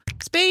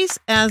Space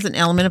as an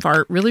element of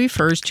art really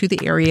refers to the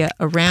area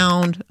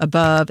around,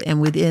 above,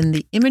 and within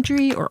the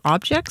imagery or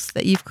objects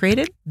that you've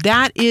created.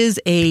 That is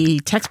a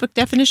textbook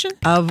definition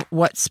of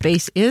what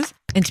space is.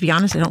 And to be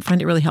honest, I don't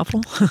find it really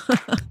helpful.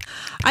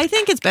 I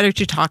think it's better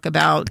to talk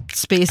about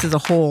space as a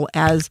whole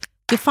as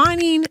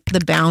defining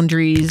the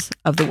boundaries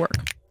of the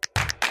work.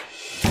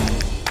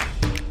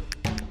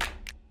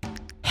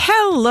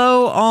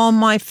 Hello, all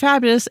my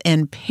fabulous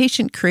and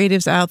patient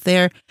creatives out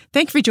there.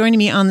 Thank you for joining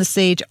me on the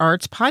Sage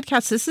Arts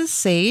Podcast. This is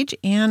Sage,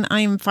 and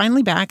I'm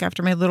finally back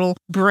after my little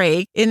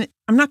break. And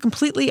I'm not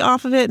completely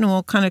off of it, and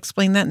we'll kind of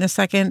explain that in a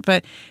second,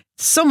 but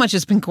so much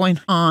has been going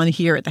on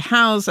here at the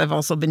house. I've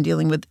also been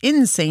dealing with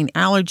insane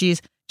allergies.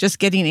 Just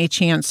getting a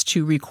chance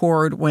to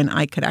record when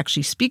I could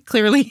actually speak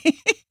clearly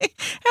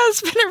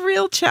has been a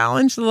real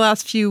challenge the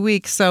last few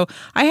weeks. So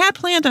I had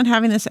planned on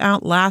having this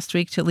out last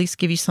week to at least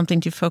give you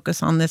something to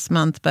focus on this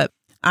month, but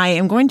I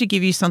am going to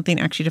give you something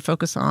actually to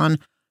focus on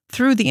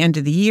through the end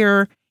of the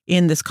year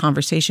in this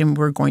conversation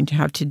we're going to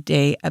have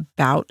today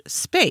about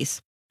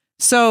space.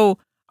 So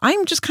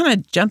I'm just kind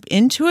of jump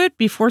into it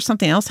before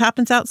something else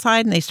happens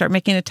outside and they start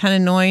making a ton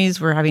of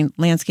noise. We're having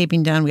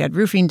landscaping done. We had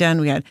roofing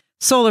done. We had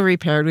solar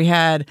repaired. We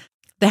had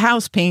the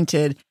house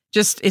painted.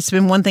 Just, it's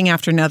been one thing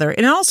after another.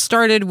 And it all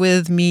started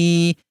with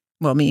me,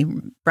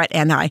 Brett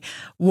and I,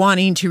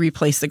 wanting to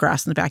replace the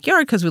grass in the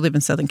backyard because we live in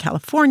Southern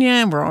California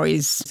and we're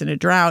always in a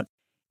drought.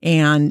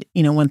 And,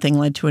 one thing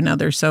led to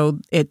another. So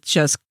it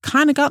just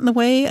kind of got in the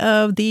way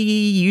of the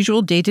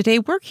usual day-to-day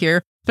work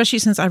here, especially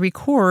since I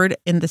record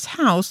in this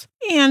house.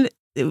 And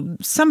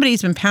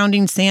somebody's been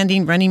pounding,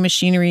 sanding, running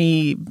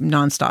machinery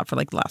nonstop for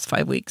like the last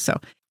 5 weeks. So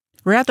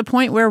we're at the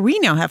point where we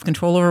now have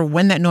control over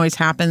when that noise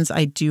happens.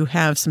 I do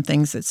have some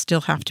things that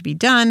still have to be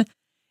done,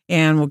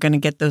 and we're going to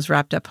get those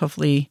wrapped up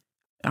hopefully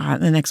in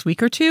the next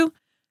week or two.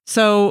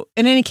 So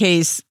in any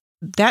case,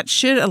 that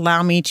should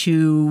allow me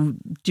to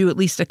do at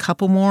least a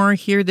couple more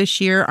here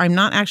this year. I'm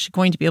not actually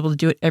going to be able to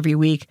do it every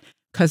week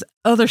because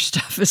other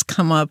stuff has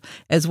come up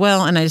as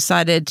well. And I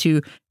decided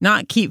to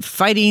not keep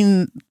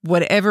fighting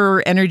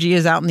whatever energy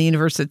is out in the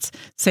universe that's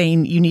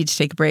saying you need to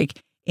take a break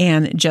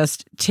and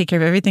just take care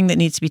of everything that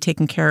needs to be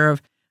taken care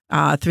of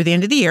through the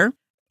end of the year.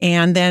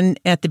 And then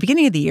at the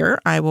beginning of the year,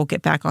 I will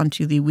get back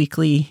onto the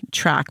weekly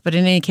track. But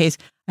in any case,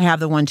 I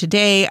have the one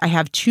today. I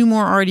have 2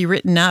 more already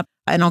written up,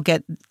 and I'll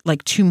get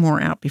like 2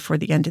 more out before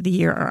the end of the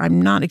year.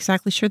 I'm not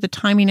exactly sure the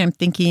timing. I'm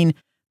thinking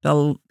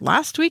the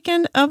last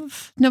weekend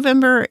of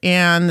November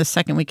and the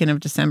second weekend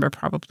of December,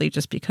 probably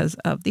just because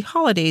of the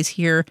holidays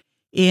here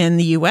in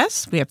the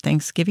U.S. We have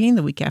Thanksgiving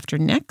the week after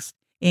next.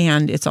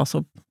 And it's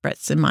also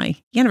Brett's and my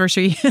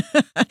anniversary.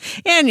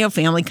 And,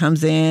 family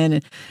comes in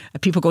and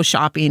people go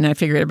shopping. I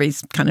figure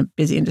everybody's kind of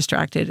busy and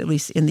distracted, at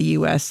least in the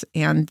U.S.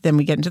 And then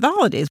we get into the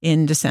holidays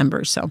in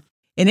December. So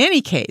in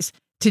any case,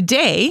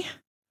 today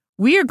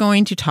we are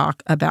going to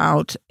talk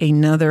about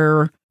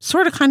another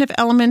sort of kind of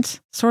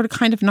element, sort of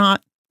kind of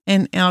not.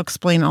 And I'll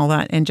explain all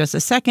that in just a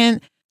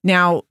second.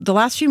 Now, the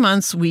last few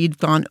months, we've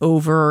gone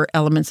over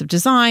elements of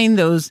design.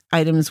 Those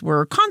items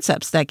were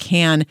concepts that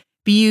can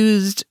be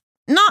used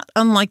not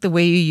unlike the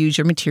way you use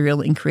your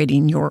material in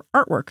creating your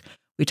artwork.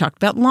 We talked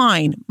about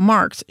line,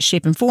 marks,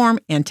 shape and form,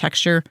 and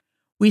texture.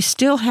 We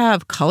still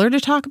have color to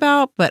talk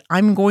about, but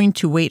I'm going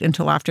to wait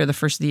until after the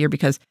first of the year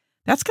because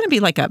that's going to be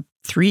like a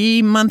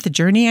 3-month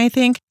journey, I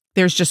think.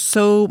 There's just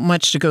so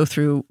much to go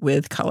through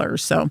with color.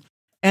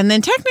 And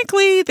then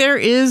technically there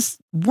is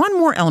one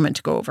more element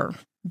to go over,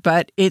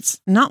 but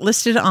it's not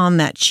listed on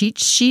that cheat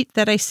sheet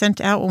that I sent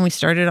out when we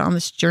started on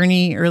this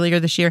journey earlier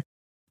this year.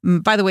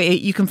 By the way,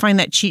 you can find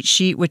that cheat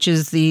sheet, which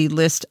is the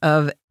list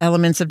of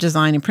elements of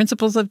design and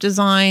principles of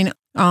design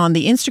on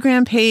the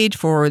Instagram page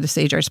for the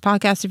Sage Arts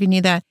Podcast if you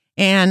need that.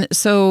 And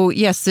so,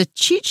 yes, the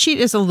cheat sheet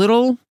is a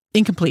little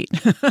incomplete.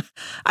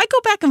 I go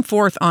back and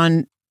forth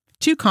on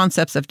 2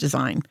 concepts of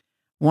design.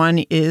 One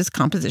is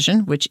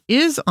composition, which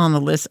is on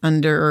the list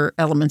under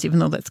elements, even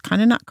though that's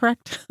kind of not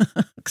correct.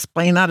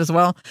 Explain that as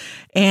well.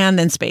 And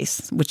then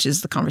space, which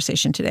is the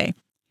conversation today.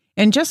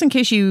 And just in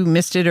case you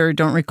missed it or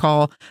don't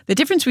recall, the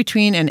difference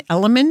between an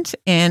element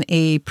and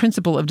a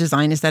principle of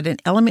design is that an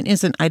element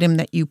is an item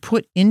that you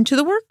put into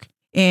the work,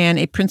 and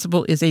a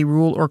principle is a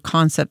rule or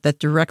concept that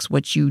directs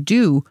what you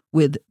do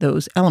with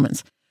those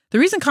elements. The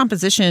reason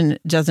composition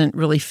doesn't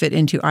really fit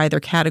into either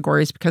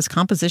category is because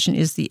composition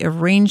is the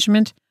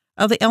arrangement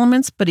of the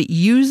elements, but it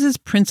uses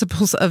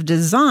principles of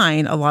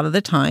design a lot of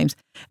the times,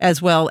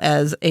 as well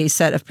as a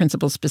set of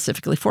principles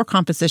specifically for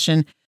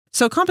composition.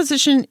 So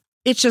composition,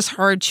 it's just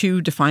hard to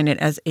define it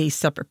as a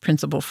separate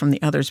principle from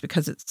the others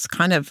because it's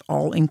kind of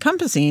all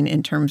encompassing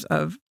in terms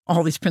of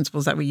all these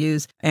principles that we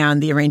use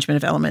and the arrangement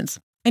of elements.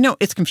 I know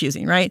it's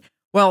confusing, right?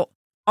 Well,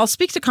 I'll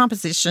speak to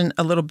composition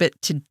a little bit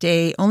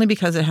today only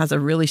because it has a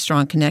really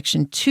strong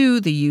connection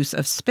to the use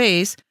of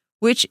space,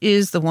 which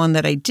is the one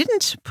that I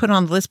didn't put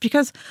on the list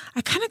because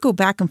I kind of go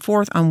back and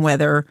forth on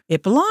whether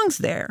it belongs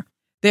there.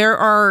 There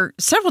are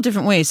several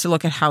different ways to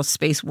look at how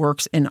space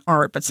works in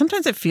art, but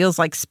sometimes it feels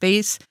like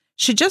space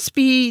should just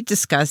be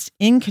discussed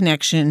in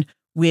connection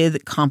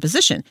with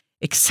composition.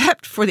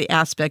 except for the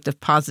aspect of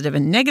positive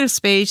and negative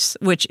space,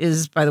 which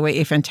is, by the way,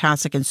 a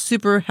fantastic and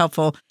super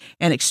helpful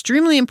and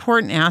extremely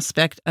important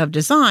aspect of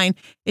design.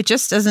 It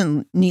just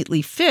doesn't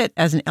neatly fit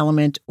as an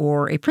element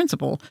or a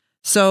principle.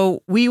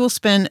 So we will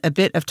spend a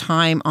bit of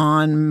time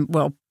on,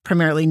 well,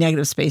 primarily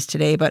negative space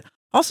today, but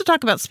also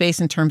talk about space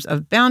in terms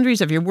of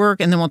boundaries of your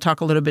work. And then we'll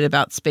talk a little bit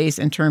about space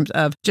in terms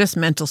of just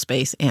mental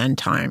space and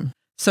time.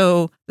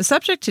 So the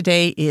subject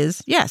today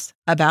is, yes,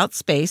 about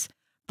space,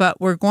 but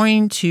we're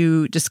going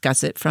to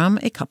discuss it from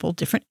a couple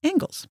different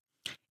angles.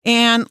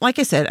 And like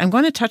I said, I'm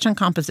going to touch on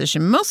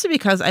composition, mostly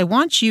because I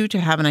want you to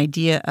have an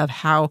idea of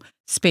how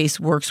space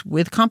works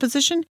with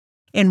composition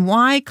and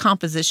why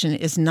composition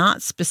is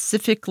not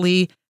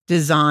specifically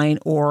design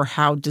or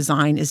how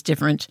design is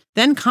different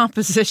than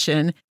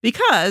composition,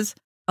 because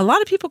a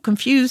lot of people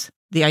confuse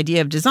the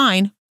idea of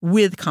design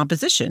with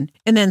composition.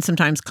 And then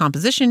sometimes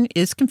composition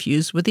is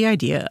confused with the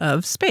idea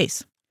of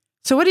space.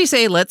 So what do you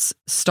say? Let's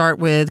start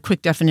with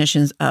quick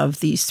definitions of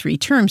these three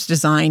terms: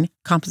 design,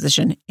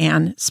 composition,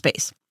 and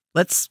space.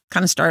 Let's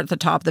kind of start at the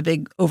top, the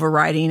big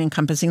overriding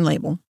encompassing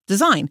label,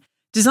 design.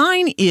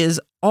 Design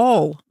is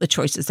all the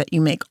choices that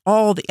you make,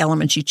 all the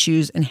elements you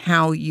choose and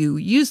how you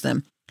use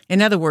them.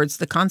 In other words,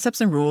 the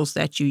concepts and rules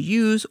that you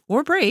use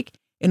or break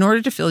in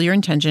order to fill your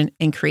intention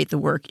and create the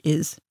work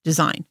is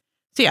design.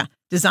 So yeah,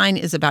 design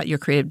is about your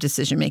creative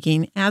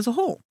decision-making as a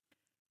whole.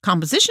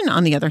 Composition,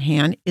 on the other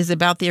hand, is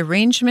about the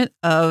arrangement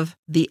of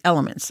the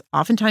elements,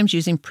 oftentimes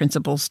using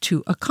principles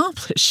to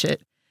accomplish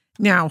it.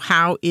 Now,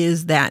 how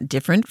is that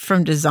different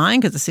from design?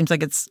 Because it seems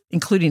like it's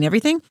including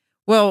everything.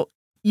 Well,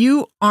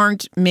 you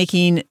aren't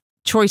making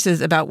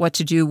choices about what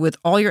to do with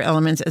all your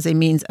elements as a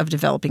means of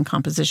developing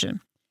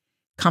composition.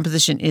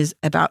 Composition is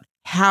about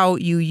how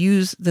you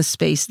use the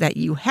space that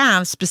you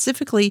have,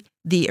 specifically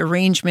the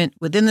arrangement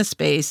within the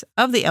space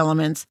of the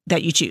elements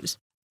that you choose.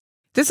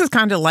 This is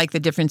kind of like the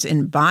difference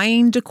in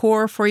buying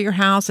decor for your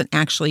house and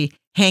actually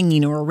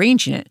hanging or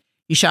arranging it.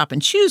 You shop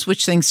and choose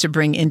which things to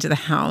bring into the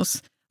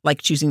house,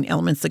 like choosing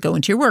elements that go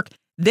into your work.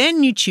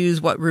 Then you choose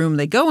what room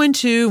they go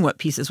into, what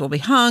pieces will be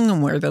hung,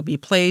 and where they'll be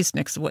placed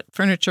next to what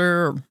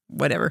furniture or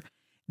whatever.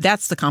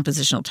 That's the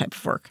compositional type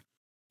of work.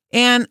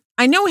 And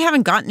I know we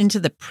haven't gotten into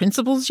the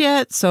principles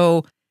yet,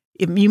 so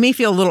you may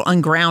feel a little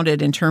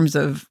ungrounded in terms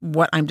of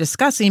what I'm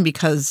discussing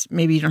because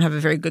maybe you don't have a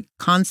very good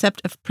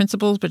concept of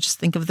principles, but just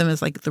think of them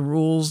as like the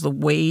rules, the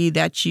way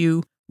that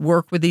you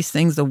work with these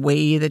things, the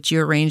way that you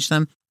arrange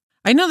them.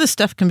 I know this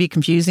stuff can be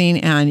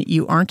confusing and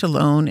you aren't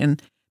alone. And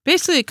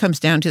basically it comes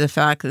down to the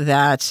fact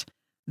that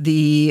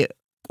the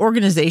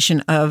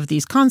organization of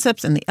these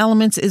concepts and the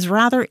elements is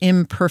rather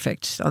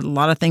imperfect. A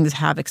lot of things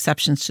have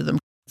exceptions to them.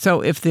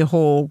 So if the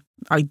whole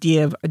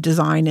idea of a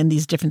design and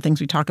these different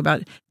things we talk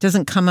about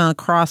doesn't come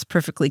across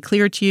perfectly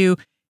clear to you,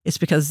 it's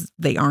because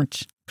they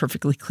aren't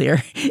perfectly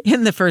clear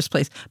in the first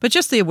place. But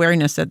just the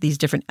awareness that these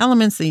different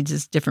elements,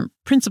 these different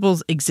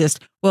principles exist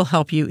will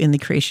help you in the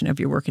creation of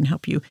your work and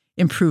help you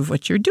improve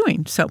what you're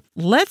doing. So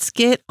let's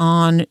get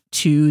on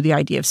to the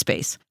idea of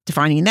space,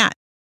 defining that.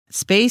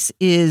 Space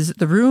is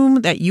the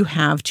room that you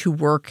have to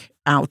work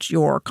out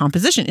your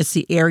composition. It's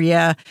the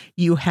area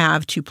you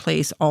have to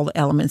place all the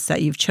elements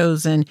that you've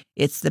chosen.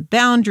 It's the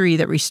boundary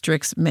that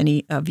restricts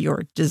many of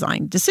your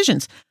design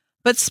decisions.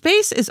 But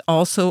space is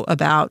also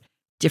about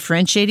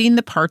differentiating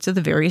the parts of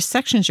the various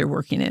sections you're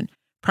working in.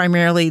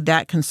 Primarily,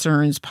 that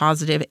concerns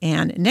positive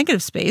and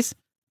negative space.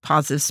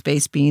 Positive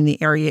space being the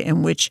area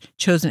in which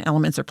chosen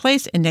elements are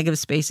placed, and negative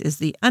space is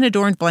the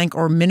unadorned, blank,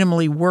 or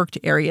minimally worked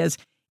areas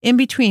in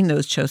between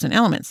those chosen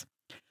elements.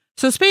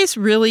 So space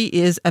really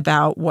is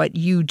about what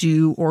you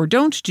do or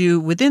don't do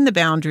within the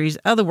boundaries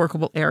of the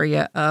workable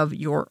area of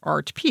your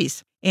art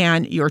piece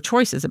and your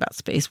choices about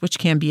space, which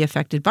can be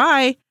affected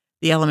by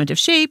the element of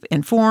shape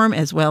and form,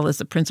 as well as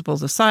the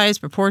principles of size,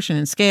 proportion,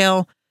 and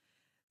scale.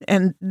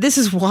 And this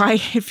is why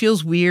it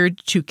feels weird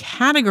to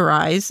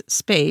categorize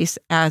space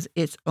as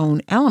its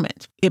own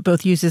element. It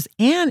both uses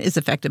and is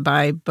affected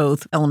by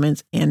both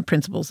elements and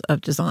principles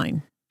of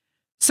design.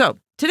 So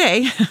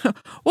today,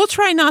 we'll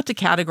try not to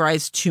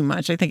categorize too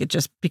much. I think it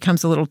just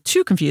becomes a little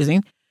too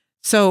confusing.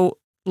 So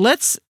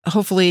let's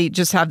hopefully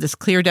just have this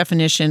clear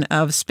definition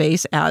of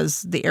space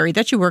as the area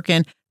that you work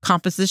in,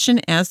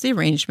 composition as the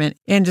arrangement,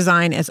 and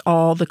design as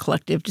all the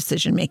collective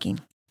decision-making.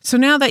 So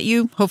now that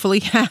you hopefully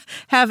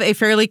have a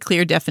fairly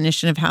clear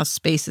definition of how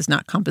space is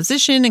not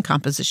composition and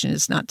composition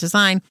is not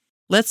design,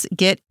 let's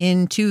get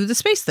into the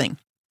space thing.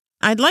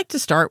 I'd like to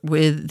start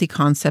with the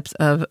concepts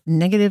of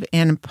negative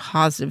and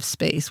positive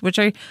space, which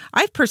I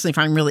personally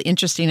find really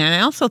interesting. And I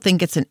also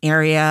think it's an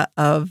area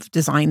of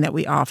design that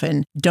we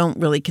often don't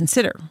really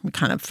consider. We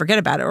kind of forget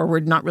about it, or we're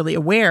not really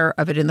aware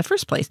of it in the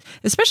first place,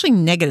 especially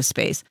negative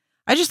space.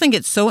 I just think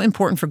it's so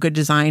important for good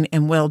design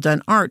and well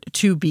done art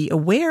to be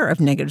aware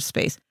of negative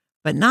space,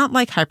 but not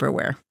like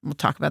hyper-aware. We'll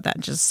talk about that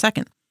in just a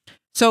second.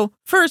 So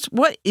first,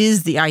 what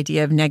is the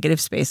idea of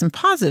negative space and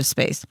positive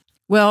space?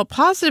 Well,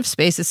 positive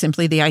space is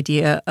simply the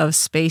idea of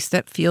space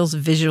that feels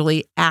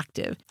visually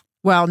active,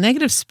 while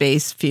negative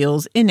space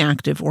feels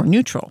inactive or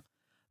neutral.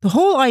 The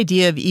whole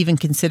idea of even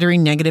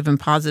considering negative and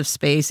positive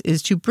space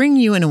is to bring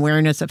you an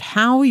awareness of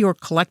how your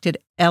collected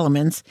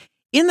elements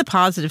in the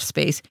positive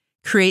space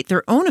create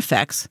their own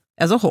effects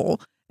as a whole,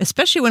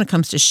 especially when it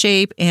comes to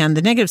shape, and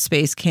the negative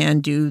space can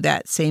do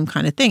that same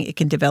kind of thing. It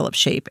can develop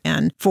shape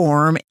and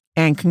form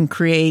and can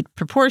create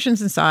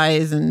proportions and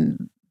size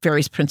and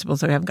various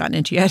principles that I haven't gotten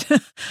into yet.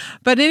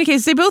 But in any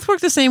case, they both work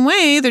the same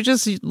way. They're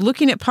just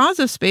looking at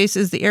positive space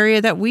as the area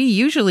that we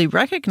usually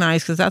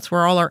recognize because that's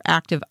where all our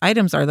active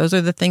items are. Those are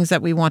the things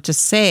that we want to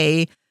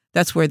say.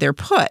 That's where they're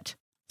put.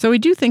 So we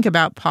do think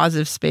about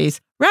positive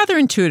space rather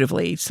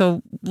intuitively.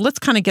 So let's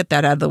kind of get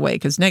that out of the way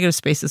because negative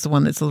space is the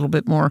one that's a little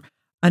bit more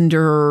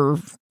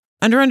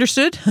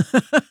understood.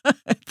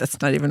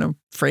 That's not even a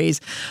phrase.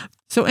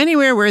 So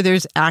anywhere where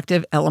there's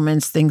active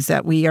elements, things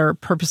that we are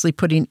purposely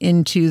putting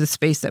into the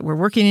space that we're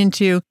working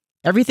into,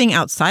 everything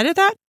outside of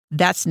that,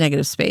 that's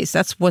negative space.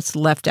 That's what's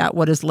left out,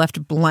 what is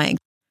left blank.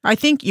 I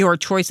think your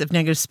choice of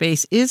negative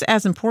space is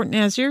as important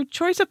as your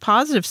choice of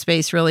positive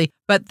space, really,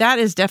 but that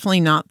is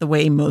definitely not the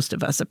way most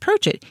of us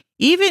approach it.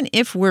 Even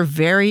if we're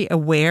very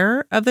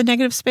aware of the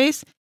negative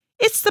space,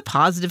 it's the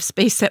positive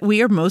space that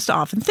we are most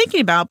often thinking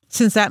about,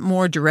 since that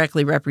more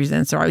directly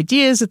represents our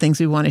ideas, the things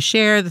we want to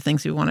share, the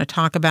things we want to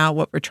talk about,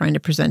 what we're trying to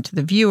present to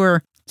the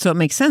viewer. So it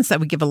makes sense that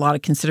we give a lot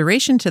of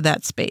consideration to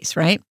that space,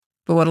 right?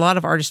 But what a lot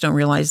of artists don't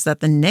realize is that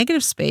the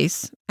negative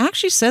space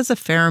actually says a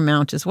fair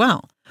amount as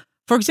well.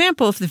 For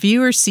example, if the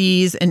viewer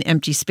sees an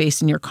empty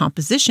space in your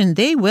composition,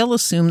 they will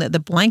assume that the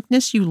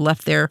blankness you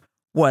left there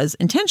was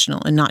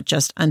intentional and not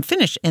just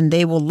unfinished, and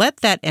they will let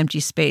that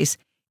empty space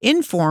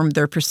inform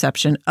their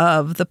perception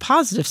of the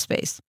positive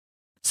space.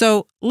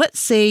 So let's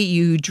say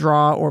you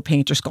draw or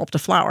paint or sculpt a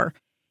flower.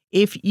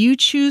 If you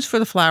choose for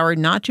the flower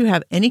not to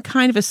have any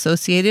kind of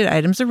associated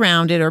items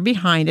around it or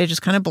behind it,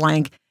 just kind of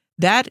blank,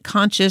 that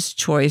conscious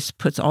choice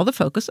puts all the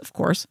focus, of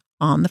course,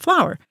 on the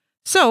flower.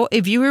 So a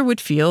viewer would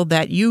feel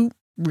that you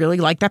really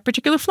like that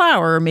particular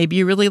flower, or maybe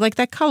you really like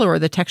that color or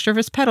the texture of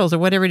its petals or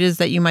whatever it is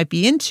that you might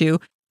be into.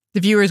 The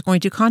viewer is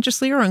going to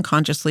consciously or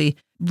unconsciously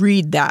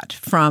read that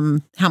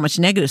from how much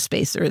negative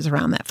space there is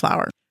around that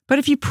flower. But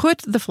if you put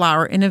the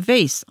flower in a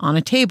vase, on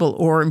a table,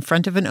 or in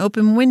front of an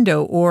open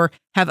window, or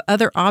have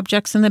other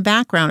objects in the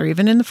background or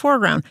even in the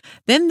foreground,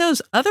 then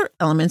those other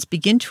elements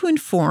begin to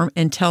inform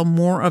and tell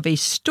more of a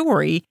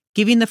story,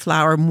 giving the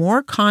flower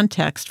more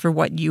context for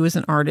what you as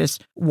an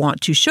artist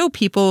want to show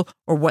people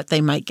or what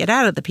they might get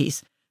out of the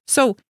piece.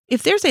 So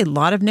if there's a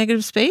lot of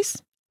negative space,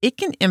 it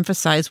can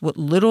emphasize what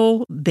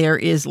little there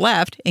is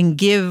left and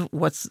give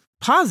what's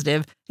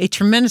positive a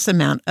tremendous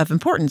amount of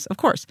importance, of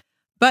course.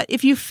 But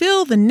if you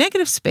fill the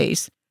negative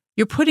space,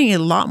 you're putting a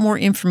lot more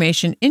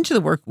information into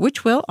the work,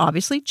 which will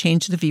obviously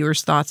change the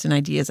viewer's thoughts and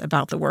ideas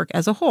about the work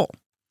as a whole.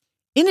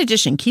 In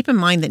addition, keep in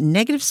mind that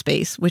negative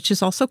space, which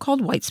is also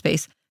called white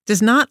space,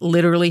 does not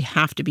literally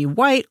have to be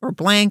white or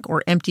blank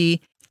or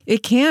empty.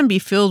 It can be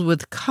filled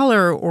with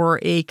color or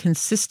a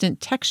consistent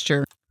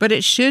texture, but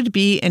it should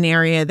be an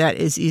area that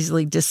is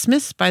easily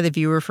dismissed by the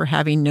viewer for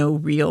having no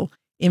real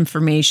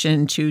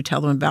information to tell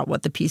them about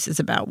what the piece is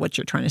about, what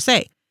you're trying to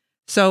say.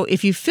 So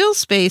if you fill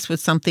space with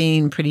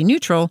something pretty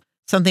neutral,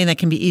 something that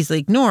can be easily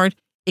ignored,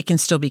 it can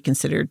still be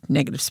considered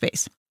negative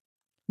space.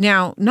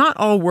 Now, not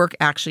all work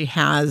actually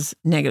has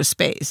negative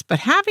space, but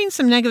having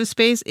some negative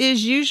space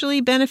is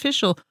usually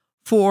beneficial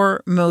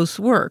for most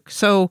work.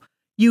 So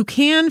you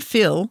can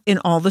fill in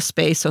all the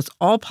space, so it's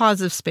all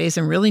positive space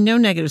and really no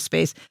negative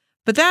space,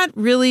 but that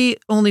really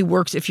only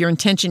works if your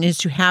intention is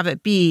to have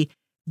it be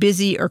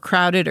busy or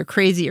crowded or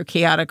crazy or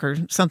chaotic or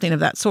something of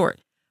that sort.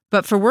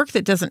 But for work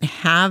that doesn't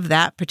have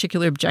that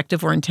particular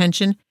objective or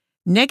intention,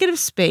 negative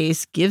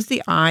space gives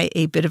the eye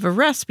a bit of a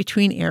rest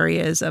between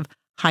areas of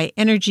high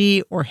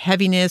energy or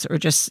heaviness or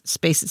just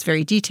space that's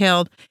very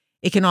detailed.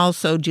 It can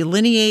also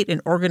delineate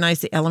and organize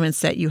the elements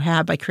that you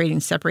have by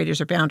creating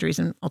separators or boundaries.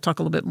 And I'll talk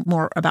a little bit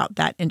more about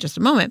that in just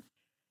a moment.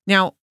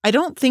 Now, I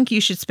don't think you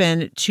should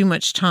spend too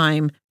much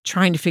time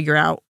trying to figure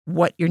out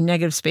what your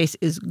negative space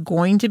is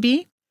going to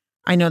be.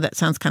 I know that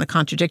sounds kind of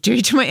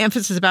contradictory to my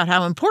emphasis about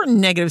how important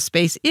negative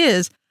space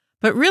is,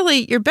 but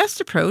really your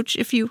best approach,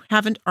 if you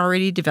haven't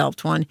already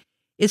developed one,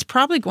 is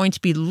probably going to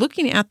be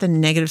looking at the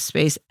negative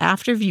space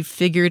after you've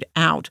figured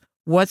out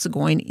what's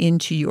going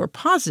into your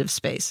positive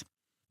space.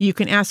 You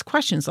can ask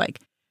questions like,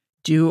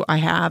 do I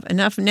have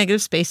enough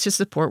negative space to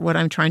support what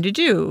I'm trying to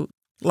do?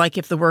 Like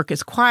if the work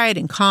is quiet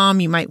and calm,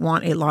 you might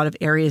want a lot of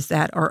areas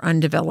that are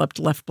undeveloped,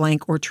 left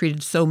blank, or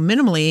treated so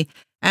minimally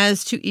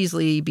as to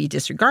easily be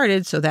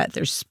disregarded so that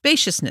there's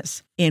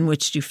spaciousness in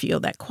which to feel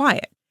that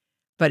quiet.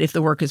 But if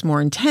the work is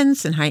more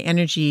intense and high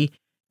energy,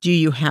 do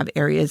you have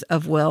areas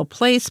of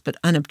well-placed but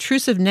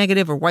unobtrusive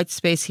negative or white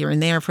space here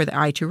and there for the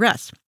eye to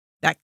rest?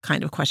 That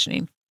kind of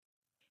questioning.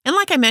 And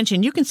like I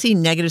mentioned, you can see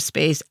negative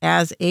space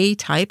as a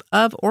type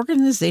of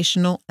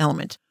organizational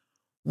element.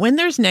 When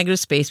there's negative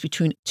space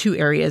between two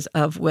areas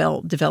of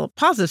well-developed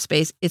positive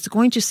space, it's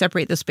going to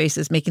separate those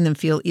spaces, making them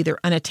feel either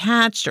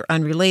unattached or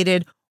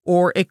unrelated,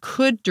 or it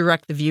could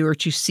direct the viewer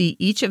to see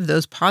each of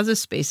those positive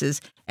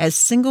spaces as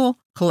single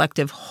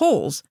collective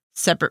wholes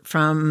separate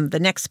from the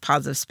next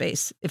positive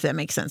space, if that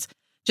makes sense.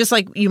 Just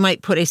like you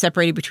might put a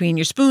separator between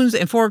your spoons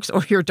and forks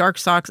or your dark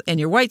socks and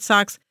your white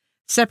socks,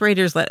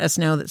 separators let us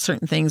know that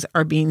certain things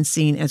are being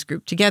seen as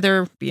grouped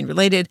together, being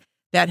related.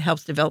 That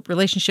helps develop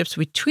relationships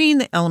between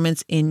the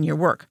elements in your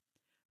work.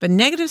 But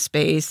negative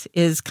space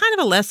is kind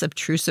of a less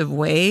obtrusive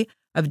way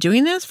of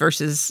doing this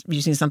versus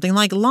using something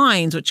like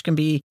lines, which can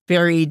be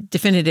very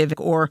definitive,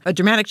 or a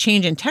dramatic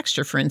change in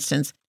texture, for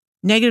instance.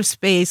 Negative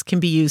space can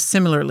be used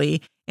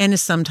similarly and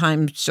is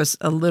sometimes just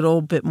a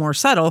little bit more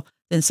subtle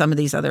than some of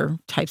these other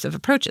types of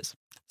approaches.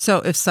 So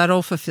if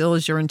subtle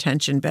fulfills your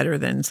intention better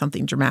than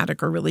something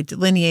dramatic or really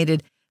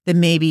delineated, then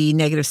maybe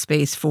negative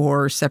space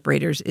for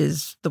separators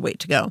is the way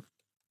to go.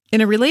 In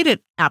a related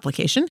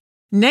application,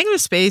 negative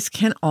space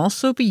can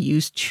also be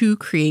used to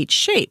create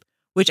shape,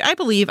 which I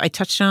believe I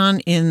touched on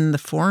in the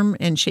Form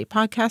and Shape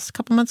podcast a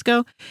couple months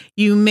ago.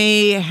 You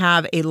may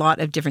have a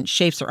lot of different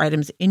shapes or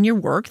items in your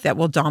work that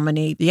will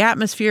dominate the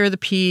atmosphere of the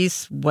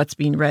piece, what's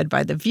being read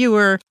by the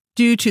viewer,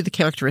 due to the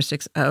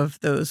characteristics of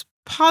those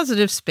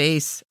positive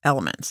space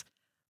elements.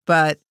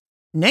 But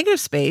negative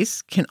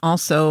space can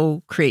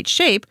also create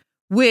shape,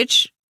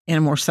 which, in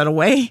a more subtle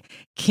way,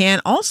 can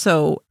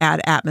also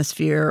add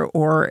atmosphere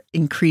or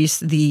increase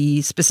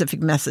the specific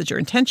message or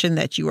intention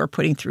that you are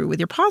putting through with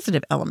your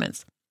positive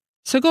elements.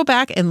 So go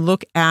back and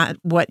look at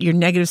what your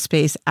negative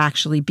space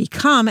actually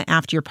become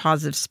after your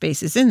positive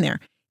space is in there.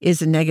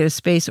 Is a negative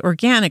space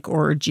organic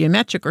or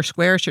geometric or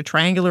squarish or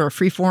triangular or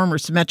freeform or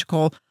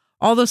symmetrical?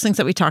 All those things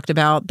that we talked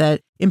about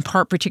that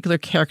impart particular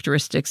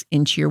characteristics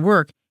into your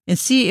work, and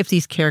see if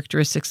these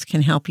characteristics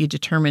can help you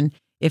determine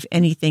if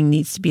anything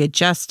needs to be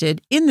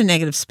adjusted in the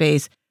negative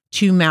space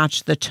to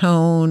match the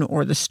tone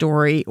or the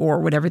story or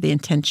whatever the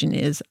intention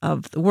is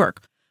of the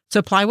work. So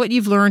apply what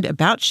you've learned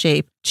about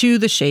shape to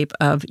the shape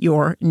of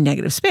your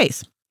negative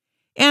space.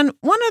 And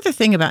one other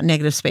thing about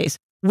negative space,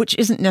 which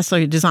isn't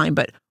necessarily design,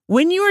 but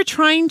when you are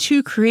trying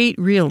to create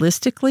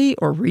realistically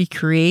or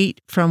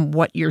recreate from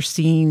what you're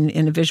seeing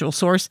in a visual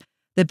source,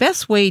 the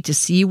best way to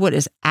see what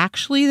is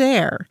actually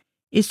there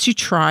is to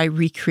try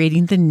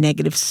recreating the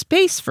negative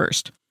space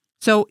first.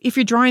 So if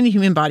you're drawing the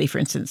human body, for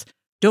instance,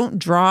 don't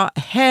draw a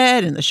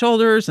head and the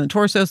shoulders and the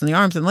torsos and the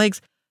arms and legs.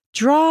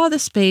 Draw the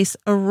space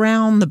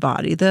around the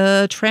body,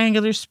 the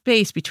triangular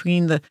space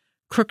between the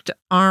crooked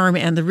arm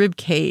and the rib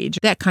cage,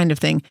 that kind of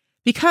thing.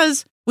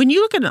 Because when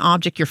you look at an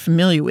object you're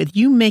familiar with,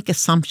 you make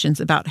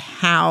assumptions about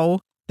how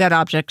that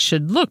object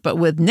should look. But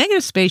with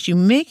negative space, you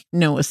make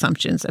no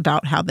assumptions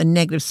about how the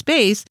negative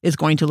space is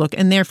going to look.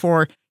 And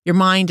therefore, your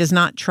mind does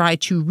not try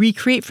to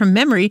recreate from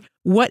memory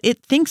what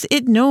it thinks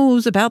it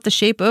knows about the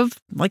shape of,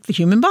 like, the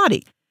human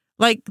body.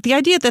 Like the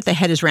idea that the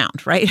head is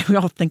round, right? We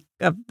all think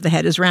of the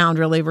head as round,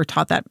 really. We're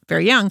taught that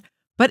very young,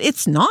 but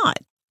it's not.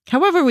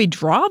 However, we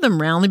draw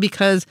them roundly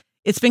because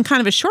it's been kind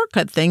of a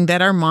shortcut thing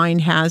that our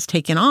mind has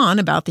taken on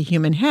about the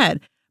human head.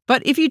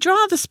 But if you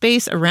draw the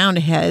space around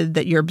a head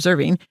that you're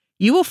observing,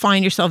 you will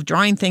find yourself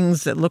drawing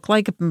things that look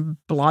like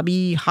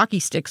blobby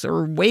hockey sticks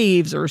or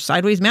waves or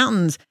sideways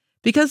mountains,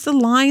 because the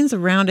lines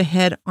around a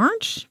head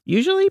aren't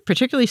usually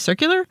particularly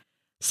circular.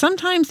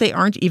 Sometimes they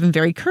aren't even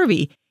very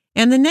curvy.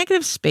 And the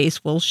negative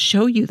space will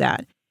show you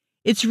that.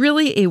 It's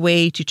really a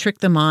way to trick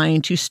the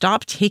mind to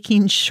stop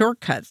taking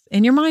shortcuts.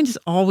 And your mind is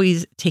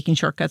always taking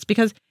shortcuts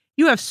because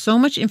you have so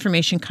much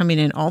information coming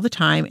in all the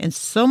time and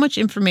so much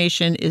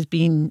information is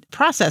being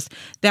processed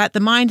that the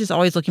mind is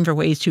always looking for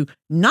ways to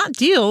not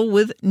deal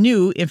with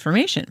new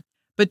information.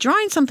 But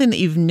drawing something that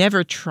you've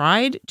never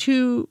tried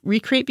to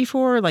recreate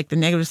before, like the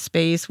negative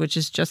space, which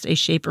is just a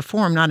shape or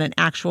form, not an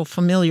actual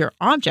familiar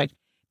object,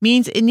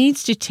 means it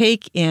needs to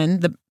take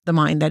in, the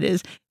mind that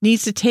is,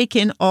 needs to take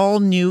in all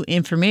new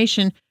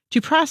information to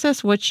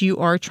process what you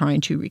are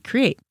trying to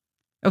recreate.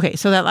 Okay,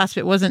 so that last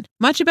bit wasn't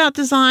much about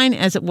design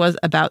as it was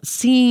about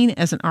seeing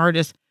as an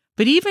artist.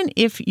 But even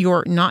if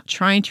you're not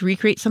trying to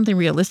recreate something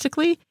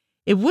realistically,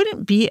 it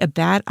wouldn't be a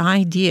bad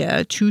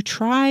idea to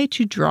try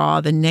to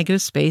draw the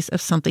negative space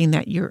of something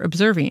that you're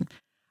observing.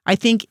 I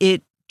think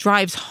it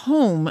drives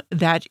home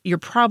that you're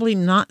probably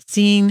not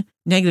seeing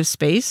negative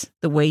space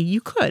the way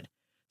you could.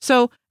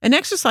 So an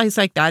exercise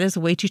like that is a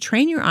way to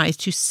train your eyes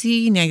to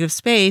see negative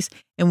space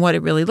and what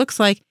it really looks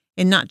like,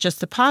 and not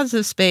just the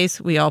positive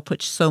space we all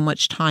put so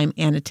much time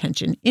and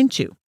attention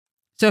into.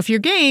 So if you're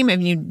game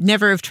and you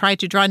never have tried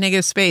to draw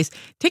negative space,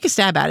 take a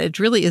stab at it. It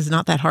really is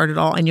not that hard at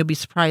all, and you'll be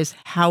surprised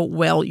how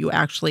well you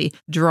actually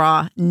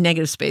draw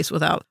negative space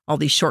without all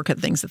these shortcut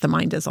things that the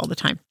mind does all the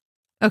time.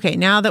 Okay,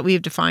 now that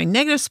we've defined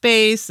negative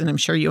space, and I'm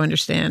sure you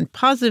understand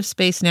positive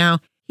space now,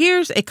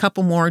 here's a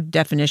couple more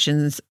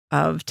definitions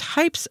of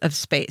types of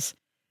space.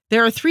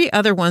 There are 3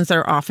 other ones that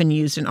are often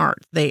used in art.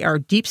 They are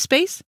deep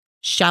space,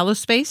 shallow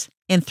space,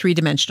 and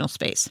 3-dimensional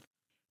space.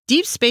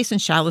 Deep space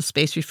and shallow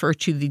space refer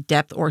to the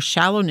depth or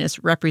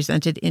shallowness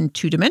represented in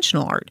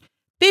 2-dimensional art,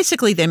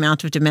 basically the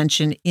amount of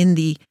dimension in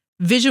the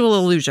visual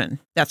illusion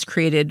that's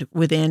created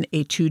within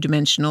a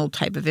 2-dimensional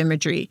type of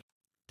imagery,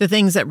 the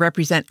things that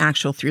represent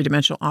actual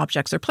 3-dimensional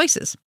objects or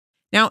places.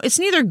 Now, it's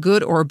neither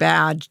good or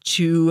bad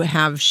to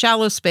have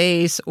shallow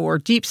space or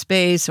deep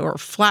space or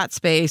flat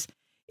space.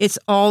 It's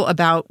all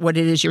about what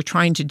it is you're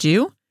trying to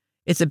do.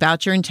 It's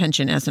about your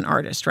intention as an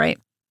artist, right?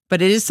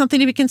 But it is something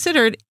to be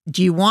considered.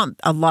 Do you want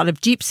a lot of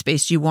deep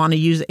space? Do you want to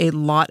use a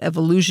lot of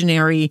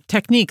illusionary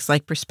techniques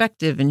like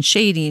perspective and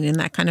shading and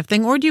that kind of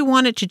thing? Or do you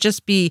want it to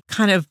just be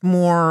kind of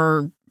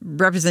more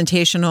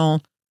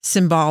representational,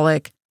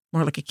 symbolic,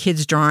 more like a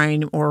kid's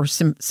drawing or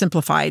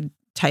simplified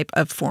type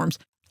of forms?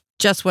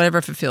 Just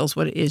whatever fulfills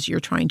what it is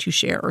you're trying to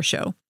share or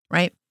show,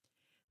 right?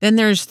 Then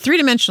there's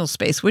three-dimensional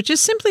space, which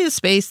is simply a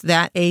space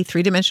that a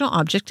three-dimensional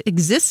object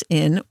exists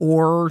in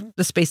or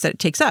the space that it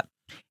takes up.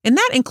 And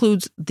that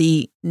includes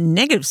the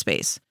negative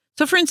space.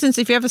 So for instance,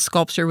 if you have a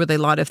sculpture with a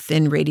lot of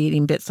thin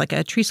radiating bits like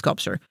a tree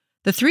sculpture,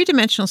 the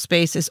three-dimensional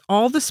space is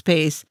all the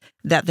space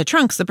that the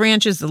trunks, the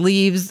branches, the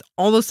leaves,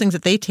 all those things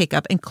that they take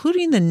up,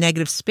 including the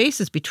negative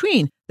spaces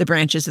between the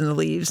branches and the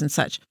leaves and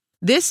such.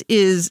 This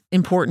is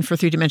important for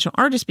three-dimensional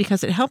artists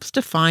because it helps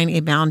define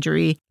a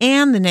boundary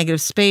and the negative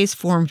space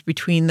formed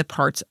between the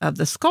parts of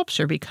the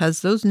sculpture,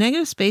 because those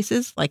negative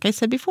spaces, like I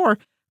said before,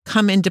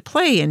 come into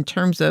play in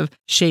terms of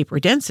shape or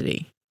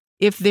density.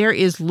 If there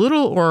is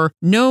little or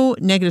no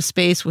negative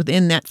space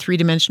within that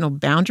three-dimensional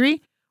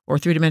boundary or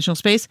three-dimensional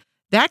space,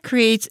 that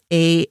creates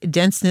a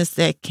denseness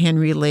that can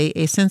relay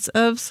a sense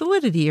of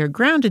solidity or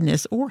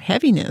groundedness or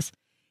heaviness.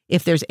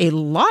 If there's a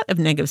lot of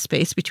negative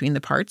space between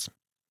the parts,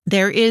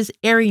 there is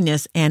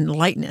airiness and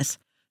lightness.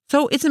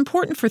 So it's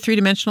important for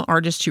three-dimensional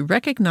artists to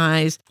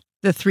recognize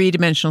the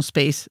three-dimensional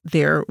space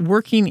they're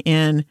working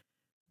in.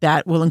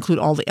 That will include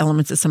all the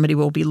elements that somebody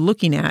will be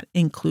looking at,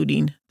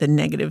 including the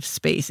negative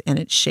space and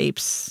its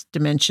shapes,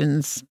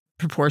 dimensions,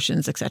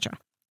 proportions, etc.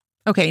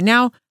 Okay,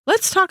 now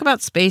let's talk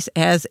about space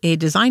as a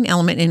design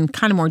element in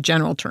kind of more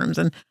general terms.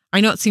 And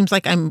I know it seems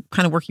like I'm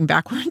kind of working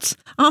backwards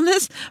on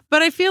this,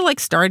 but I feel like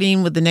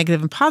starting with the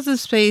negative and positive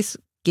space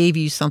gave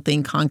you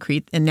something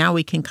concrete. And now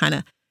we can kind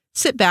of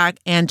sit back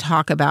and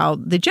talk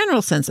about the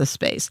general sense of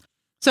space.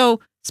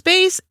 So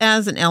space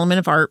as an element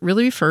of art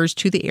really refers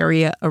to the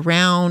area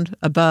around,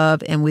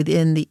 above, and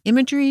within the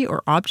imagery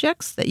or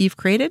objects that you've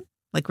created.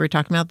 Like we were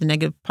talking about the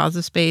negative,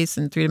 positive space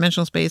and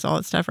three-dimensional space, all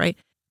that stuff, right?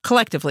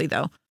 Collectively,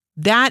 though,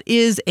 that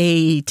is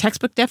a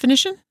textbook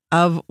definition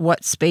of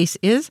what space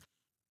is.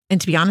 And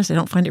to be honest, I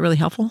don't find it really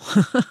helpful.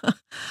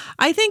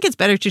 I think it's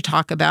better to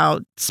talk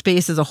about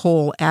space as a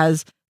whole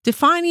as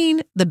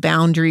defining the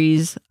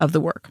boundaries of the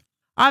work.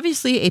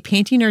 Obviously, a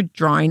painting or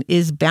drawing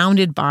is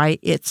bounded by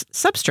its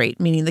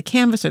substrate, meaning the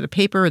canvas or the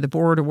paper or the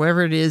board or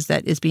whatever it is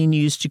that is being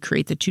used to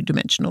create the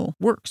two-dimensional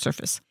work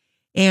surface.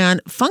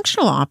 And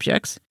functional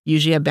objects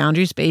usually have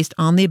boundaries based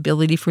on the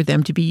ability for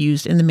them to be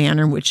used in the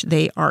manner in which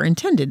they are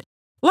intended.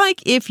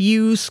 Like if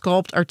you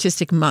sculpt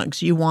artistic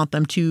mugs, you want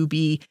them to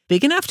be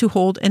big enough to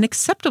hold an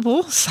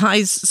acceptable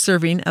size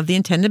serving of the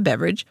intended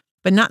beverage,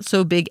 but not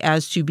so big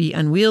as to be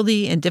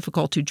unwieldy and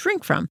difficult to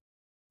drink from.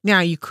 Now,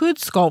 you could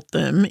sculpt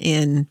them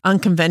in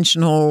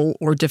unconventional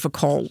or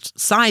difficult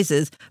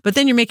sizes, but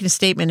then you're making a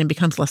statement and it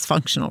becomes less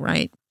functional,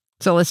 right?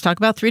 So let's talk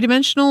about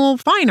three-dimensional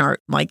fine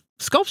art, like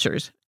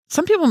sculptures.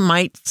 Some people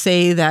might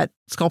say that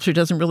sculpture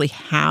doesn't really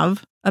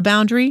have a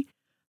boundary,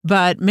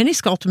 but many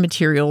sculpted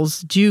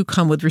materials do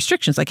come with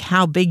restrictions, like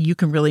how big you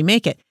can really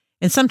make it.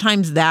 And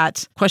sometimes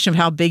that question of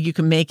how big you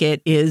can make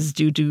it is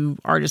due to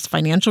artists'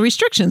 financial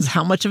restrictions.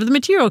 How much of the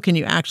material can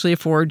you actually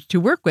afford to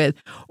work with,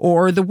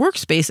 or the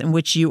workspace in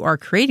which you are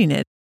creating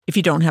it? If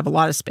you don't have a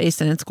lot of space,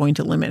 then it's going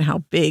to limit how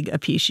big a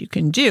piece you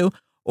can do.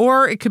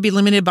 Or it could be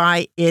limited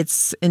by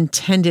its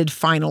intended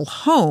final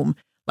home.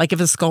 Like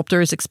if a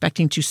sculptor is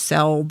expecting to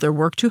sell their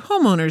work to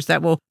homeowners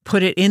that will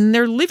put it in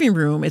their living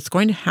room, it's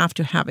going to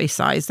have a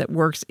size that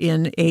works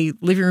in a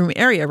living room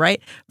area,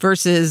 right?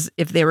 Versus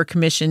if they were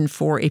commissioned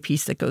for a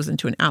piece that goes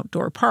into an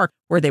outdoor park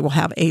where they will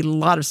have a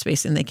lot of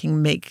space and they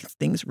can make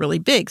things really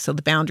big. So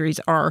the boundaries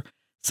are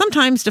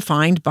sometimes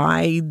defined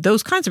by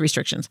those kinds of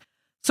restrictions.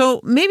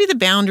 So maybe the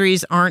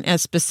boundaries aren't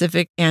as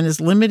specific and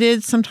as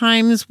limited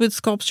sometimes with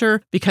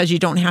sculpture because you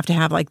don't have to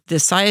have like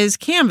this size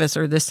canvas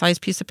or this size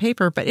piece of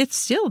paper, but it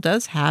still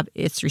does have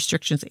its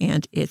restrictions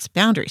and its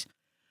boundaries.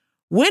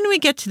 When we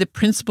get to the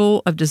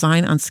principle of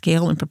design on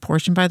scale and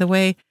proportion, by the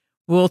way,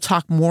 we'll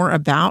talk more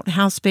about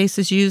how space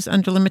is used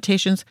under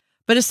limitations,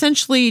 but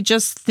essentially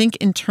just think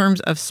in terms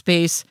of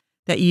space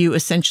that you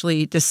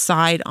essentially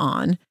decide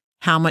on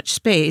how much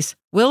space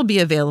will be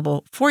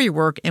available for your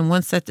work. And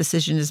once that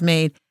decision is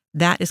made,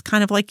 that is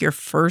kind of like your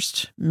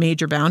first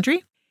major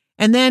boundary.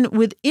 And then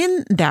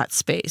within that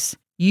space,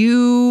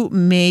 you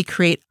may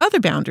create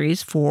other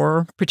boundaries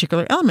for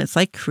particular elements,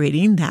 like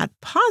creating that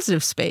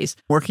positive space,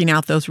 working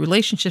out those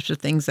relationships with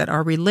things that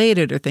are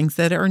related or things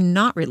that are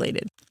not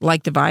related,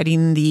 like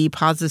dividing the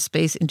positive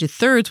space into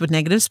thirds with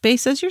negative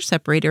space as your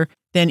separator.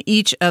 Then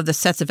each of the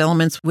sets of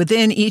elements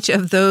within each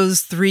of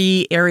those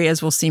three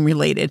areas will seem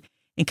related.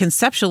 And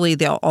conceptually,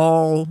 they'll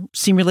all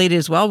seem related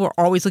as well. We're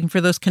always looking for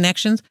those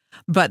connections,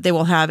 but they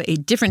will have a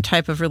different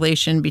type of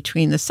relation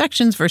between the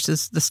sections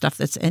versus the stuff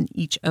that's in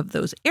each of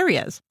those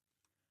areas.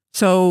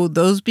 So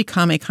those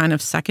become a kind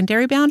of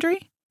secondary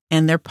boundary.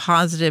 and their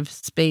positive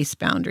space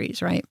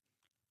boundaries, right?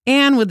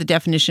 And with the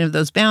definition of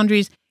those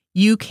boundaries,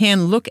 you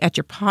can look at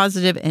your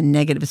positive and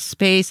negative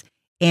space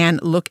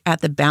and look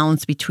at the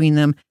balance between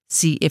them,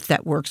 see if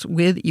that works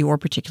with your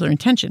particular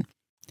intention.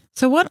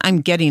 So what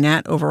I'm getting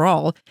at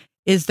overall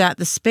is that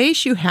the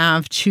space you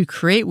have to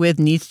create with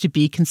needs to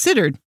be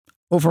considered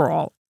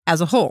overall as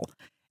a whole,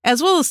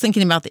 as well as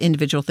thinking about the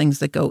individual things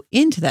that go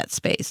into that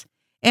space.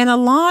 And a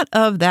lot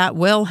of that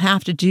will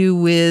have to do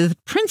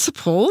with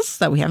principles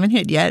that we haven't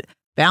hit yet,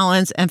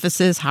 balance,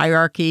 emphasis,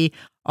 hierarchy,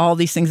 all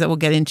these things that we'll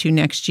get into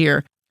next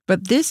year.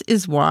 But this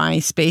is why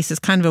space is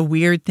kind of a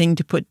weird thing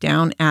to put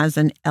down as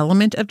an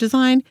element of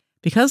design,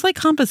 because like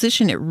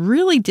composition, it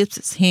really dips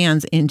its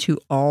hands into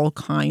all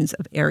kinds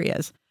of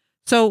areas.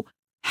 So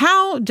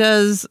how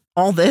does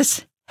all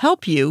this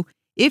help you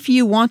if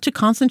you want to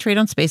concentrate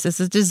on space as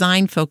a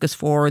design focus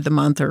for the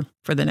month or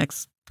for the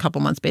next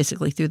couple months,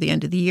 basically through the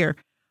end of the year?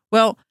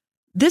 Well,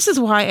 this is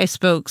why I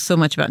spoke so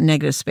much about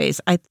negative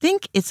space. I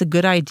think it's a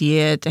good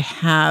idea to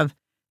have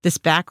this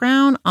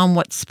background on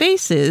what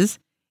space is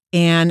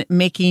and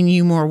making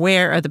you more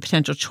aware of the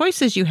potential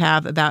choices you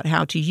have about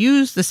how to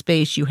use the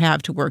space you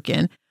have to work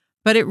in.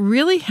 But it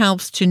really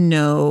helps to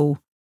know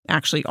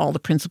actually all the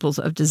principles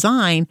of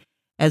design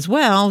as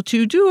well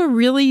to do a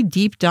really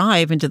deep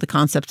dive into the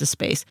concept of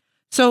space.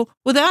 So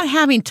without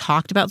having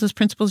talked about those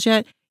principles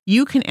yet,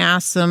 you can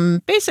ask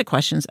some basic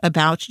questions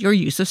about your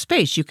use of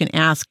space. You can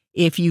ask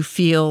if you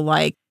feel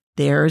like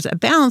there's a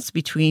balance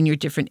between your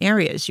different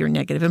areas, your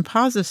negative and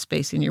positive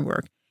space in your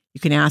work. You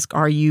can ask,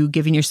 are you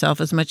giving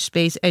yourself as much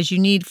space as you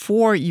need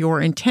for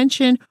your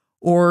intention,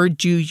 or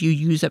do you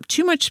use up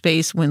too much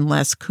space when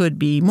less could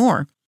be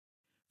more?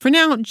 For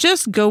now,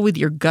 just go with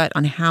your gut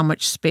on how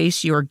much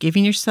space you are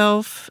giving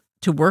yourself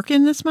to work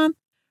in this month.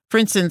 For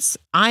instance,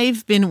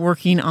 I've been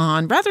working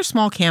on rather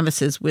small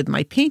canvases with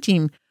my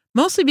painting,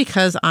 mostly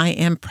because I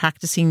am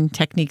practicing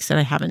techniques that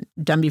I haven't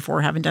done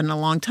before, haven't done in a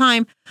long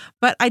time,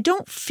 but I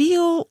don't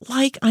feel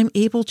like I'm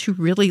able to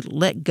really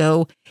let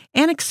go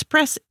and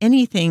express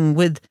anything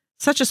with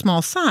such a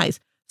small size.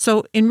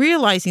 So in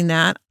realizing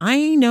that,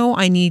 I know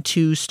I need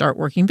to start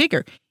working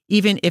bigger,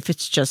 even if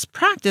it's just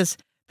practice,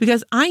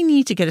 because I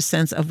need to get a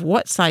sense of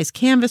what size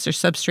canvas or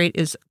substrate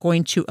is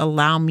going to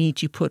allow me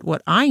to put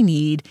what I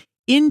need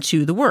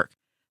into the work,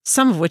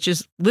 some of which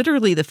is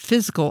literally the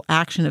physical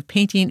action of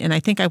painting. And I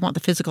think I want the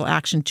physical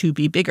action to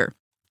be bigger.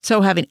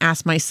 So having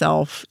asked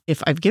myself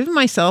if I've given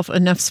myself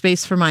enough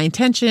space for my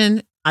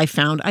intention, I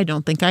found I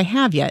don't think I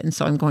have yet. And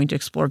so I'm going to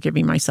explore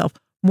giving myself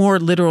more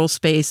literal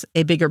space,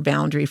 a bigger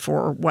boundary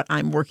for what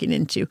I'm working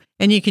into.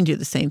 And you can do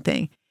the same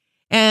thing.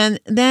 And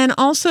then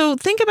also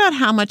think about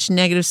how much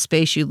negative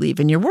space you leave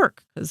in your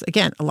work. Because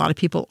again, a lot of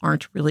people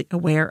aren't really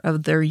aware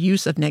of their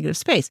use of negative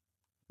space.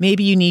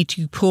 Maybe you need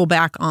to pull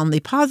back on the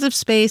positive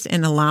space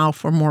and allow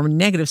for more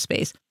negative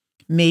space.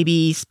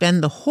 Maybe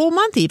spend the whole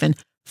month even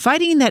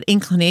fighting that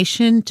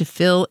inclination to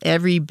fill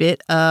every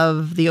bit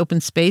of the open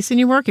space in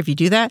your work. If you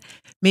do that,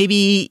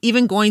 maybe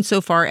even going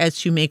so far as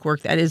to make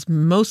work that is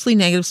mostly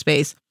negative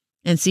space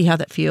and see how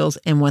that feels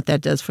and what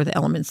that does for the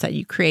elements that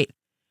you create.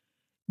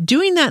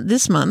 Doing that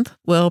this month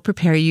will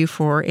prepare you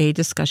for a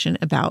discussion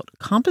about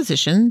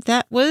composition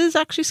that was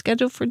actually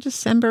scheduled for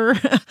December.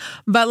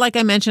 But like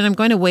I mentioned, I'm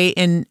going to wait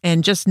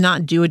and just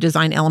not do a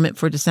design element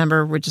for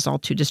December. We're just all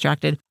too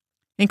distracted.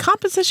 And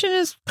composition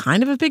is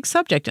kind of a big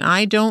subject. And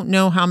I don't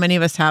know how many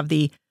of us have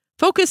the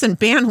focus and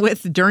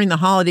bandwidth during the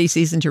holiday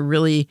season to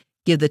really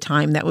give the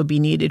time that would be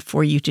needed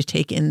for you to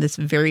take in this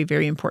very,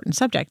 very important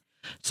subject.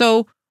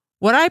 So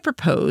what I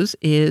propose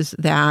is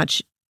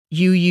that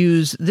you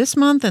use this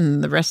month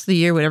and the rest of the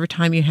year, whatever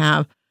time you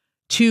have,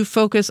 to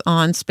focus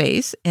on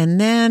space.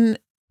 And then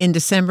in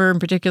December in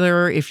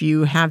particular, if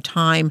you have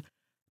time,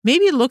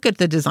 maybe look at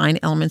the design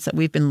elements that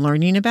we've been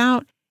learning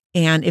about.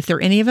 And if there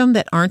are any of them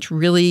that aren't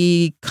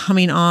really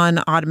coming on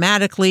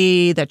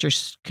automatically, that you're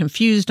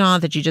confused on,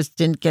 that you just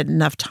didn't get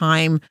enough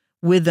time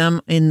with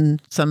them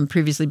in some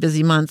previously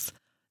busy months,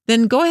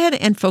 then go ahead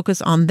and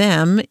focus on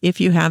them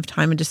if you have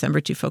time in December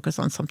to focus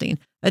on something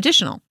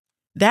additional.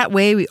 That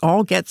way, we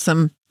all get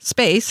some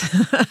space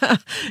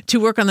to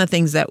work on the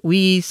things that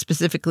we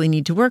specifically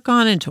need to work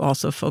on and to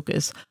also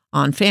focus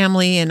on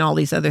family and all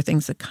these other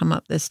things that come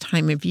up this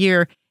time of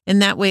year.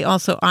 And that way,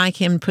 also, I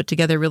can put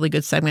together a really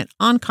good segment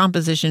on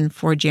composition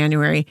for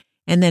January.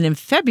 And then in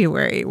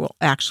February, we'll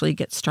actually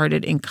get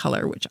started in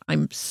color, which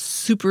I'm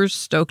super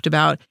stoked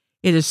about.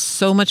 It is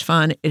so much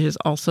fun. It is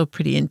also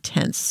pretty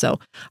intense. So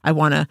I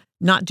want to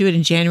not do it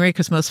in January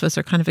because most of us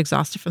are kind of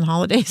exhausted from the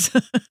holidays.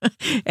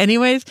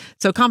 Anyways,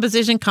 so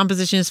composition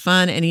is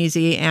fun and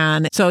easy.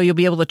 And so you'll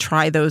be able to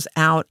try those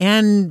out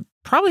and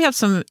probably have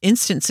some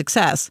instant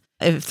success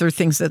if there are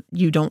things that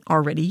you don't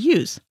already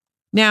use.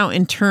 Now,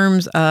 in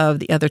terms of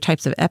the other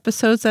types of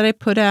episodes that I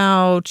put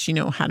out,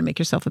 how to make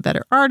yourself a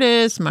better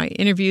artist, my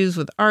interviews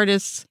with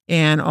artists,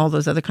 and all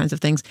those other kinds of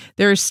things,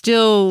 there is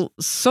still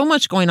so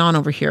much going on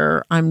over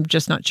here. I'm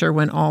just not sure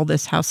when all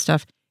this house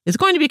stuff is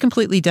going to be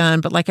completely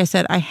done. But like I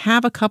said, I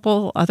have a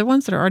couple other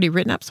ones that are already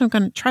written up. So I'm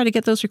going to try to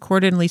get those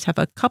recorded and at least have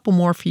a couple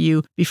more for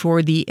you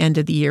before the end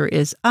of the year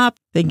is up.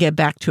 Then get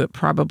back to it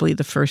probably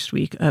the first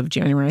week of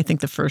January. I think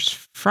the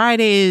first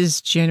Friday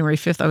is January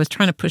 5th. I was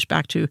trying to push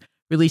back to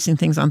releasing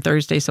things on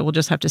Thursday. So we'll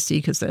just have to see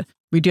because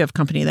we do have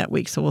company that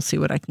week. So we'll see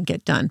what I can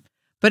get done.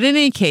 But in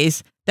any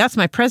case, that's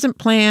my present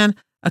plan.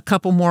 A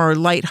couple more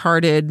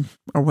lighthearted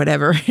or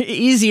whatever,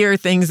 easier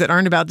things that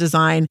aren't about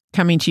design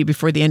coming to you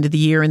before the end of the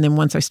year. And then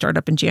once I start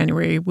up in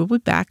January, we'll be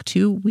back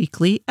to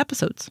weekly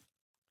episodes.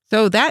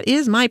 So that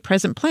is my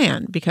present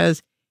plan,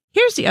 because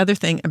here's the other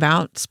thing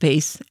about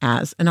space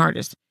as an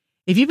artist.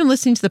 If you've been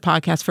listening to the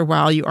podcast for a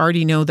while, you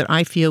already know that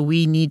I feel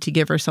we need to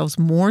give ourselves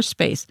more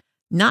space,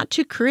 not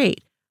to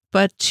create,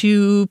 but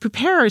to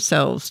prepare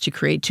ourselves to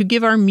create, to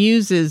give our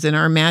muses and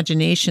our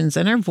imaginations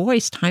and our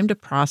voice time to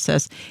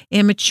process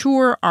and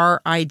mature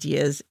our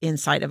ideas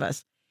inside of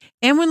us.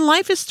 And when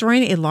life is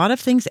throwing a lot of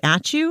things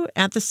at you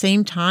at the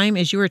same time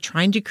as you are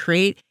trying to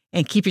create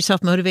and keep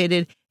yourself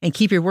motivated and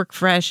keep your work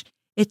fresh,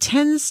 it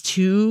tends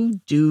to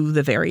do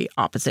the very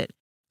opposite.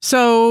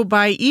 So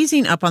by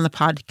easing up on the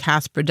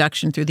podcast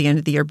production through the end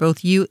of the year,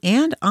 both you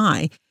and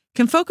I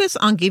can focus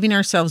on giving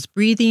ourselves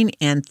breathing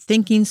and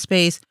thinking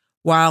space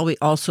while we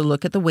also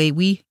look at the way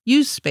we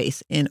use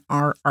space in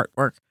our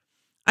artwork.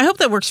 I hope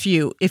that works for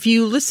you. If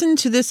you listen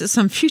to this at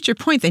some future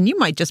point, then you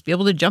might just be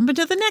able to jump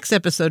into the next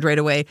episode right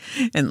away.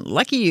 And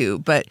lucky you.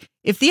 But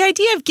if the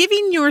idea of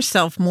giving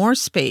yourself more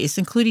space,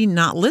 including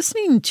not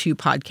listening to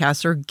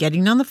podcasts or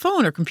getting on the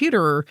phone or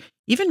computer or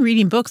even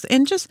reading books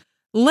and just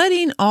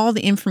letting all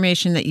the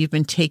information that you've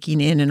been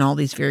taking in and all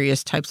these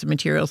various types of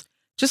materials,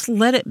 just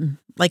let it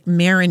like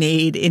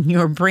marinate in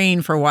your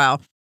brain for a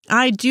while.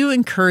 I do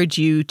encourage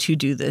you to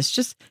do this.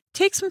 Just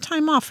take some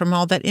time off from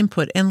all that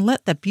input and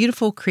let that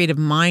beautiful creative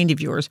mind of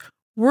yours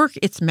work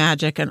its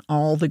magic on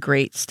all the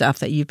great stuff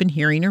that you've been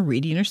hearing or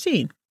reading or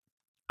seeing.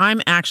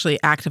 I'm actually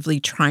actively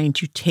trying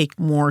to take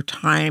more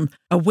time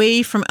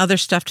away from other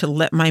stuff to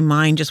let my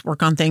mind just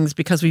work on things,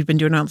 because we've been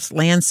doing all this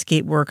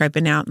landscape work. I've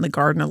been out in the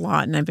garden a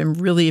lot, and I've been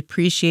really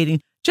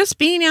appreciating just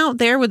being out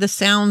there with the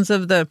sounds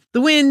of the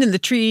wind and the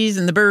trees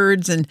and the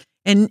birds and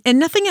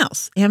nothing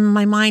else. And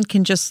my mind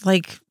can just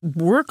like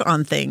work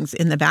on things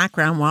in the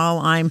background while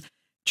I'm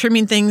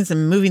trimming things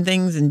and moving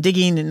things and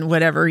digging and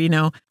whatever,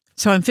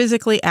 So I'm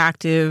physically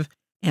active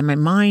and my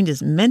mind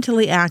is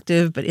mentally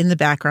active, but in the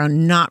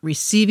background, not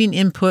receiving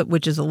input,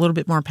 which is a little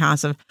bit more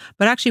passive,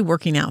 but actually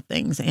working out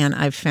things. And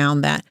I've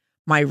found that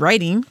my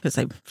writing, because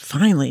I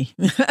finally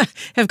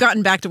have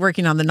gotten back to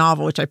working on the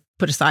novel, which I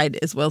put aside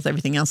as well as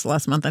everything else the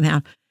last month and a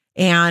half.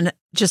 And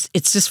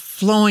it's just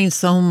flowing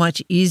so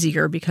much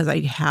easier because I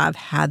have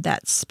had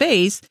that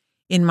space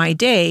in my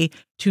day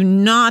to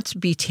not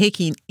be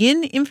taking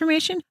in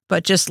information,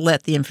 but just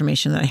let the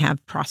information that I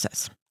have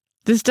process.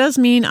 This does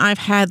mean I've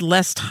had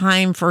less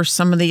time for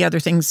some of the other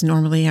things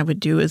normally I would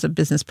do as a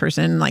business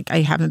person. Like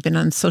I haven't been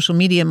on social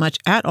media much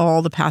at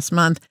all the past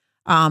month.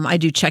 I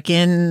do check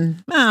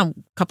in a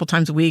couple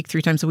times a week,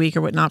 3 times a week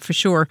or whatnot for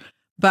sure.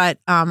 But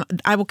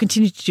I will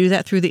continue to do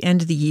that through the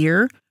end of the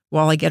year.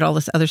 While I get all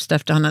this other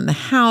stuff done in the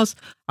house,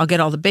 I'll get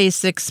all the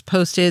basics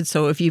posted.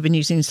 So if you've been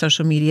using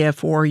social media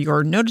for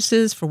your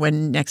notices for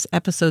when next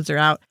episodes are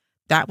out,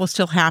 that will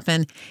still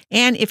happen.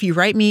 And if you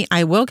write me,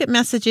 I will get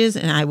messages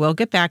and I will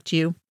get back to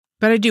you.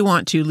 But I do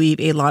want to leave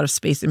a lot of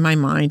space in my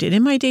mind and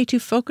in my day to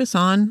focus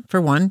on,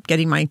 for one,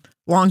 getting my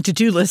long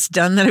to-do list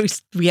done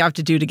that we have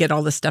to do to get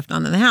all this stuff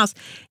done in the house.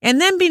 And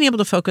then being able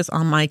to focus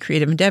on my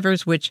creative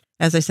endeavors, which,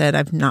 as I said,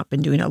 I've not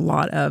been doing a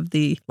lot of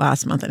the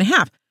last month and a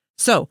half.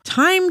 So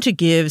time to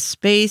give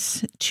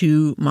space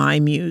to my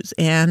muse.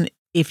 And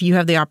if you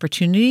have the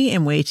opportunity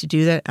and way to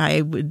do that,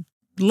 I would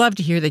love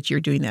to hear that you're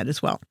doing that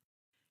as well.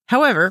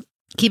 However,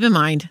 keep in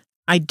mind,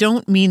 I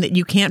don't mean that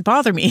you can't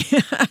bother me.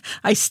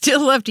 I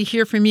still love to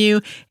hear from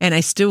you, and I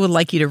still would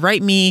like you to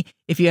write me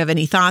if you have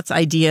any thoughts,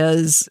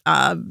 ideas,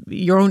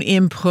 your own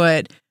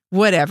input,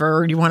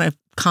 whatever, you want to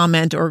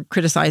comment or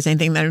criticize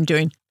anything that I'm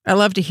doing. I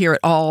love to hear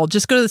it all.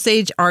 Just go to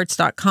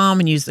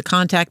thesagearts.com and use the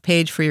contact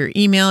page for your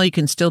email. You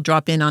can still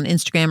drop in on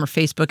Instagram or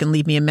Facebook and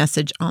leave me a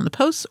message on the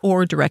posts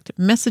or direct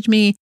message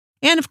me.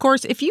 And of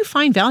course, if you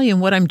find value in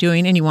what I'm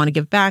doing and you want to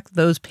give back,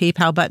 those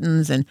PayPal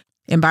buttons and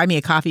buy me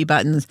a coffee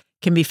buttons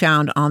can be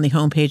found on the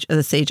homepage of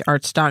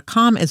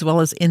thesagearts.com, as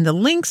well as in the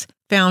links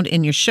found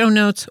in your show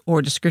notes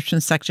or description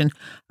section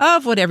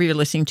of whatever you're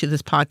listening to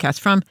this podcast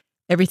from.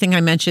 Everything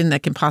I mentioned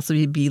that can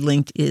possibly be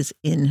linked is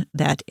in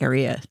that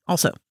area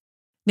also.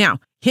 Now,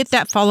 hit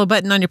that follow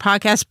button on your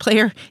podcast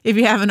player if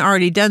you haven't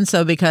already done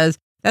so, because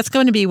that's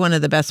going to be one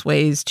of the best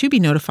ways to be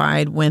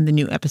notified when the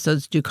new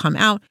episodes do come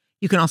out.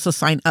 You can also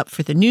sign up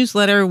for the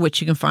newsletter, which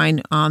you can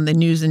find on the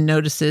news and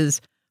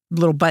notices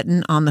little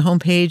button on the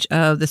homepage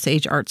of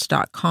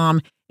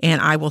thesagearts.com.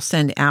 And I will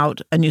send out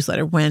a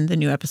newsletter when the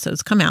new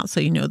episodes come out, so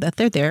you know that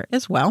they're there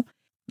as well.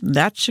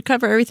 That should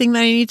cover everything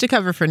that I need to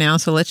cover for now.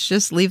 So let's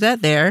just leave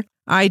that there.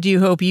 I do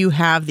hope you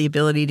have the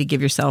ability to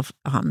give yourself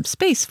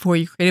space for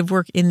your creative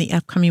work in the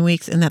upcoming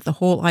weeks, and that the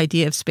whole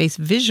idea of space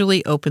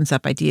visually opens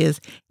up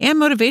ideas and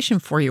motivation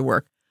for your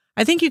work.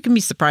 I think you can be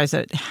surprised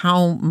at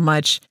how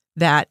much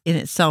that in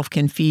itself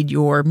can feed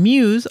your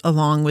muse,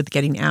 along with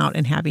getting out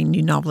and having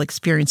new novel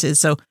experiences.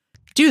 So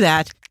do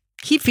that.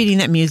 Keep feeding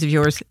that muse of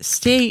yours.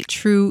 Stay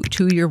true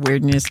to your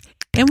weirdness.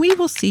 And we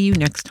will see you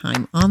next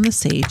time on the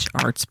Sage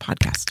Arts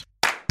Podcast.